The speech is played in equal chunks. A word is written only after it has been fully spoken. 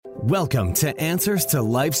Welcome to Answers to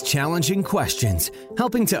Life's Challenging Questions,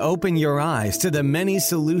 helping to open your eyes to the many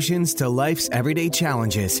solutions to life's everyday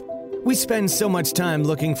challenges. We spend so much time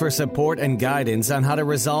looking for support and guidance on how to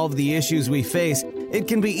resolve the issues we face, it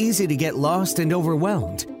can be easy to get lost and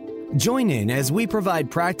overwhelmed. Join in as we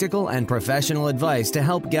provide practical and professional advice to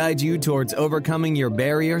help guide you towards overcoming your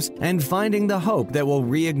barriers and finding the hope that will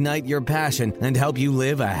reignite your passion and help you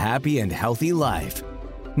live a happy and healthy life.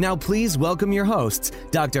 Now please welcome your hosts,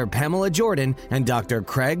 Dr. Pamela Jordan and Dr.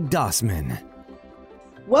 Craig Dossman.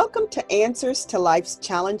 Welcome to Answers to Life's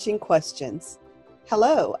Challenging Questions.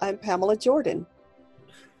 Hello, I'm Pamela Jordan.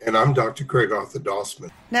 And I'm Dr. Craig Arthur Dossman.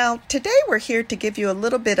 Now, today we're here to give you a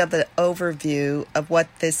little bit of an overview of what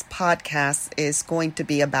this podcast is going to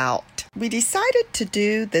be about. We decided to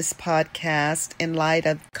do this podcast in light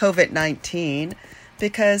of COVID-19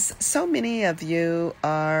 because so many of you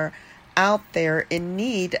are out there in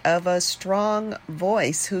need of a strong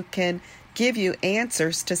voice who can give you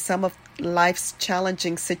answers to some of life's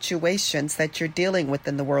challenging situations that you're dealing with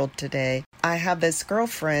in the world today. I have this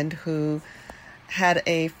girlfriend who had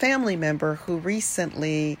a family member who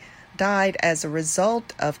recently died as a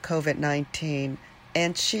result of COVID-19,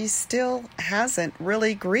 and she still hasn't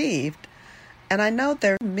really grieved. And I know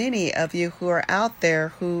there are many of you who are out there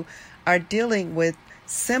who are dealing with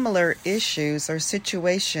similar issues or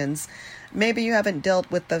situations. Maybe you haven't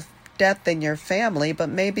dealt with the death in your family, but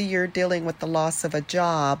maybe you're dealing with the loss of a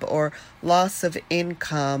job or loss of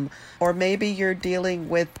income, or maybe you're dealing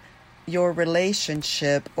with your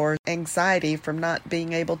relationship or anxiety from not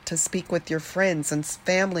being able to speak with your friends and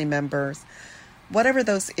family members. Whatever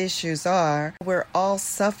those issues are, we're all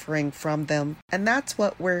suffering from them. And that's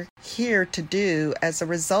what we're here to do as a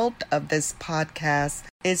result of this podcast,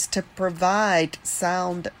 is to provide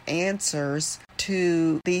sound answers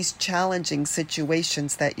to these challenging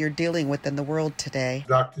situations that you're dealing with in the world today.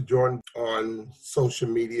 Dr. Jordan, on social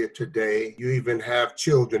media today, you even have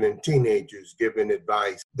children and teenagers giving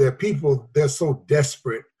advice. There are people, they're so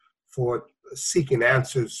desperate for seeking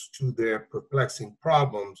answers to their perplexing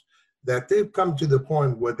problems that they've come to the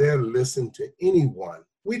point where they'll listen to anyone.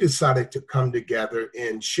 We decided to come together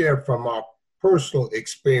and share from our personal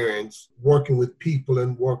experience working with people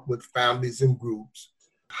and work with families and groups,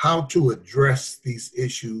 how to address these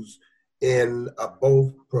issues in a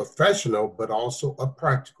both professional but also a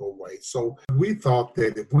practical way. So we thought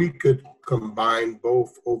that if we could combine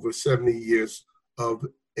both over 70 years of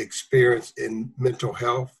experience in mental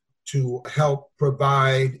health to help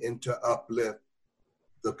provide and to uplift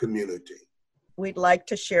the community. We'd like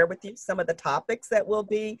to share with you some of the topics that we'll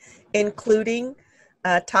be including.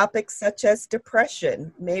 Topics such as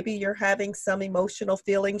depression. Maybe you're having some emotional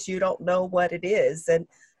feelings, you don't know what it is, and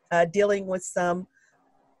dealing with some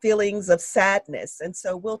feelings of sadness. And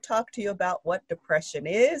so we'll talk to you about what depression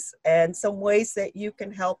is and some ways that you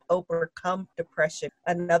can help overcome depression.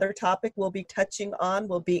 Another topic we'll be touching on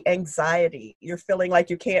will be anxiety. You're feeling like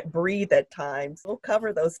you can't breathe at times. We'll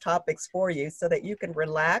cover those topics for you so that you can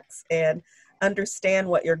relax and understand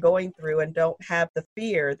what you're going through and don't have the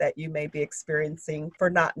fear that you may be experiencing for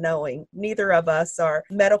not knowing. Neither of us are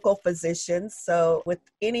medical physicians, so with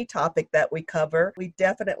any topic that we cover, we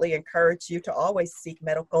definitely encourage you to always seek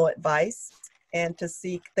medical advice and to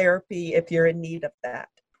seek therapy if you're in need of that.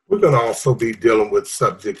 We're going to also be dealing with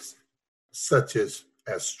subjects such as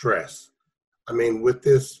stress. I mean, with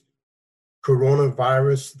this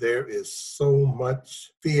coronavirus, there is so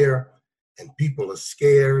much fear and people are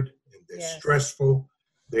scared. They're stressful.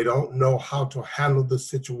 They don't know how to handle the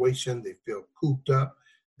situation. They feel cooped up.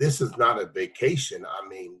 This is not a vacation. I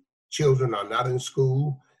mean, children are not in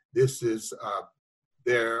school. This is,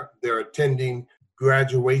 they're attending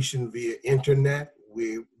graduation via internet.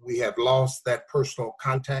 We have lost that personal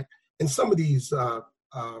contact. And some of these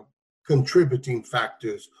contributing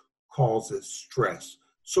factors causes stress.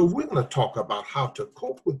 So we're going to talk about how to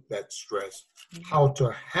cope with that stress, how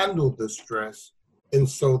to handle the stress, and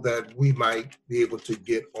so that we might be able to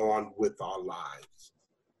get on with our lives.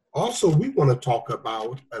 Also, we want to talk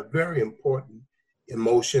about a very important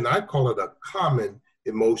emotion. I call it a common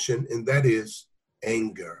emotion, and that is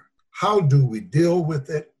anger. How do we deal with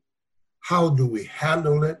it? How do we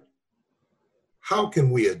handle it? How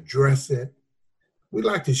can we address it? We'd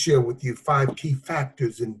like to share with you 5 key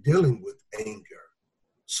factors in dealing with anger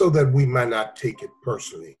so that we might not take it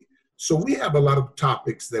personally. So we have a lot of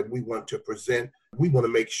topics that we want to present. We want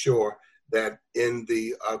to make sure that in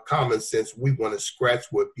the common sense, we want to scratch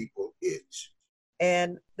where people itch.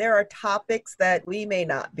 And there are topics that we may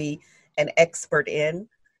not be an expert in,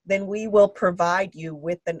 then we will provide you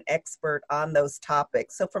with an expert on those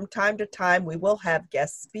topics. So from time to time, we will have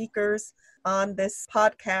guest speakers on this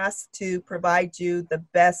podcast to provide you the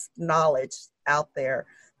best knowledge out there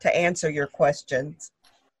to answer your questions.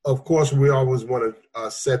 Of course, we always want to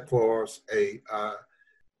set for us a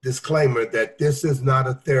disclaimer that this is not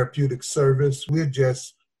a therapeutic service. We're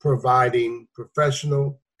just providing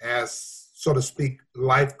professional, as so to speak,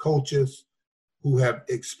 life coaches who have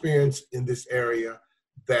experience in this area,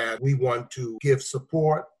 that we want to give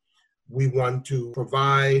support. We want to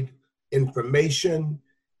provide information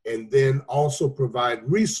and then also provide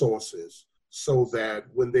resources so that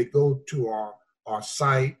when they go to our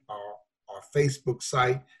site, our Facebook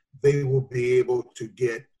site, they will be able to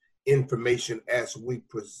get information as we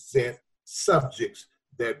present subjects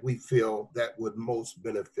that we feel that would most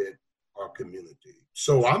benefit our community.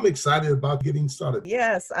 So I'm excited about getting started.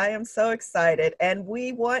 Yes, I am so excited. And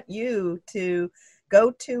we want you to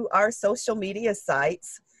go to our social media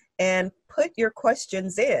sites and put your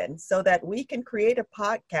questions in so that we can create a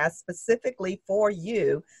podcast specifically for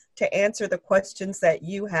you to answer the questions that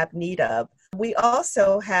you have need of. We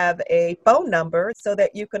also have a phone number so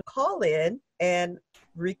that you can call in and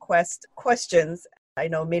request questions. I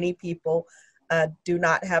know many people do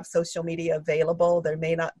not have social media available. They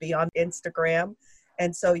may not be on Instagram.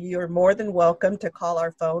 And so you're more than welcome to call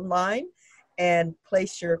our phone line and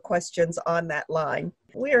place your questions on that line.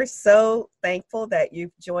 We are so thankful that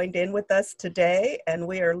you've joined in with us today, and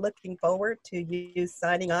we are looking forward to you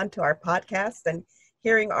signing on to our podcast and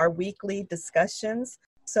hearing our weekly discussions.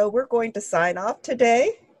 So we're going to sign off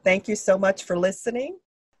today. Thank you so much for listening.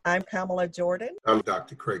 I'm Pamela Jordan. I'm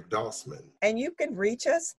Dr. Craig Dossman. And you can reach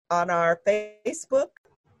us on our Facebook,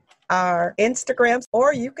 our Instagrams,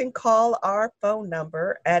 or you can call our phone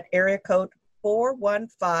number at area code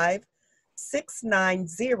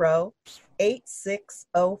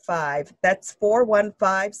 415-690-8605. That's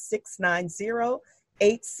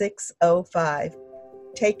 415-690-8605.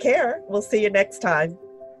 Take care. We'll see you next time.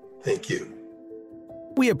 Thank you.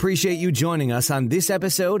 We appreciate you joining us on this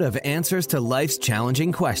episode of Answers to Life's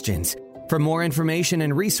Challenging Questions. For more information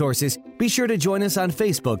and resources, be sure to join us on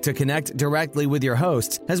Facebook to connect directly with your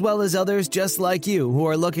hosts, as well as others just like you who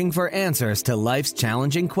are looking for answers to life's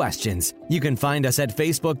challenging questions. You can find us at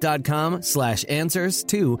facebook.com/answers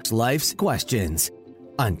to life's questions.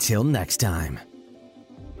 Until next time.